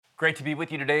Great to be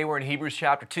with you today. We're in Hebrews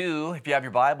chapter 2. If you have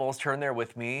your Bibles, turn there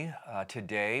with me.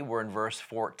 Today, we're in verse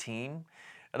 14.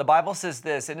 And the Bible says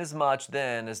this, "Inasmuch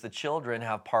then as the children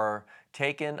have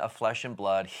partaken of flesh and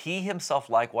blood, he himself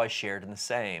likewise shared in the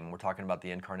same." We're talking about the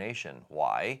incarnation.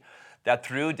 Why? "That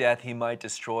through death he might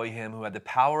destroy him who had the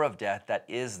power of death, that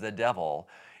is the devil,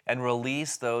 and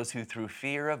release those who through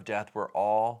fear of death were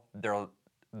all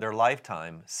their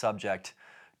lifetime subject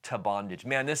to bondage."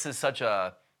 Man, this is such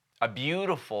a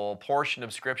beautiful portion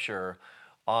of scripture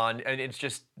and it's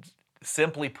just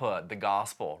simply put, the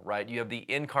gospel, right? You have the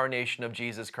incarnation of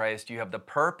Jesus Christ. You have the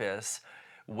purpose,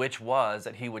 which was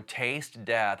that he would taste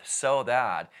death so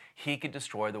that he could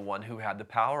destroy the one who had the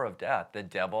power of death. The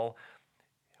devil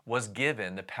was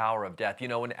given the power of death. You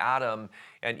know, when Adam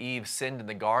and Eve sinned in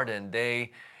the garden,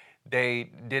 they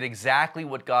did exactly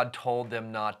what God told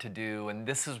them not to do. And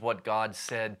this is what God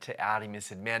said to Adam. He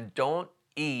said, "Man, don't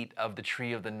eat of the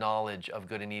tree of the knowledge of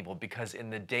good and evil, because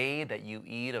in the day that you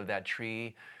eat of that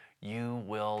tree, you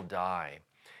will die."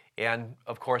 And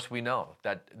of course, we know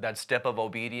that that step of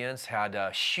obedience had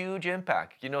a huge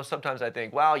impact. You know, sometimes I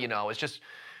think, well,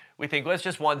 we think, well, it's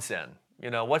just one sin.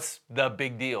 You know, what's the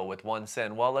big deal with one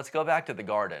sin? Well, let's go back to the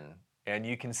garden and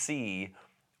you can see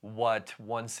what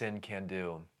one sin can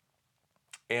do.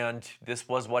 And this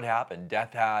was what happened.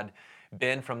 Death had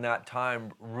been from that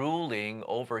time ruling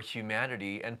over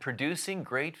humanity and producing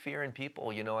great fear in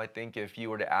people. You know, I think if you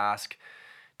were to ask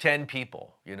 10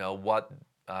 people, what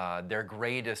their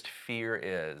greatest fear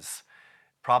is,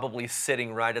 probably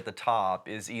sitting right at the top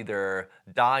is either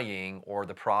dying or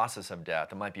the process of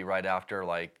death. It might be right after,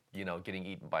 like, getting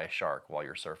eaten by a shark while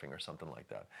you're surfing or something like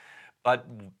that. But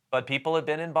but people have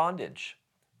been in bondage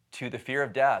to the fear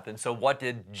of death. And so what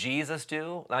did Jesus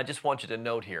do? And I just want you to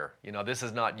note here, this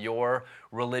is not your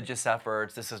religious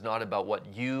efforts. This is not about what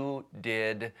you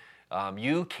did.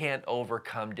 You can't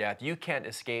overcome death. You can't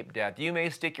escape death. You may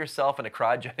stick yourself in a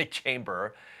cryogenic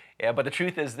chamber, but the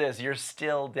truth is this, you're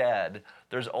still dead.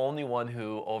 There's only one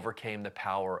who overcame the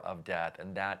power of death,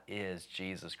 and that is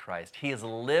Jesus Christ. He has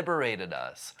liberated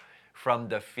us from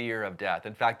the fear of death.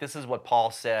 In fact, this is what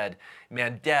Paul said,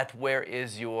 "Man, death, where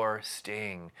is your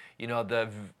sting?"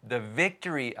 The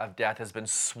victory of death has been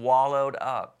swallowed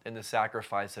up in the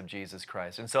sacrifice of Jesus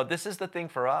Christ. And so this is the thing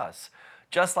for us.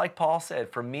 Just like Paul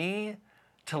said, "For me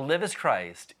to live is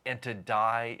Christ and to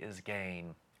die is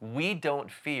gain." We don't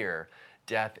fear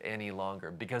death any longer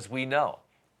because we know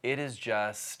it is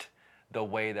just the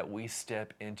way that we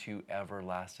step into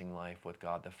everlasting life with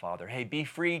God the Father. Hey, be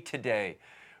free today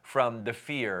from the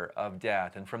fear of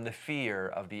death and from the fear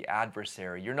of the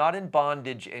adversary. You're not in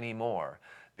bondage anymore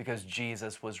because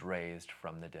Jesus was raised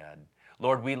from the dead.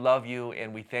 Lord, we love you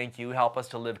and we thank you. Help us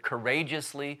to live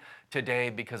courageously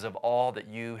today because of all that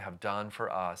you have done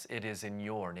for us. It is in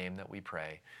your name that we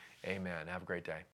pray. Amen. Have a great day.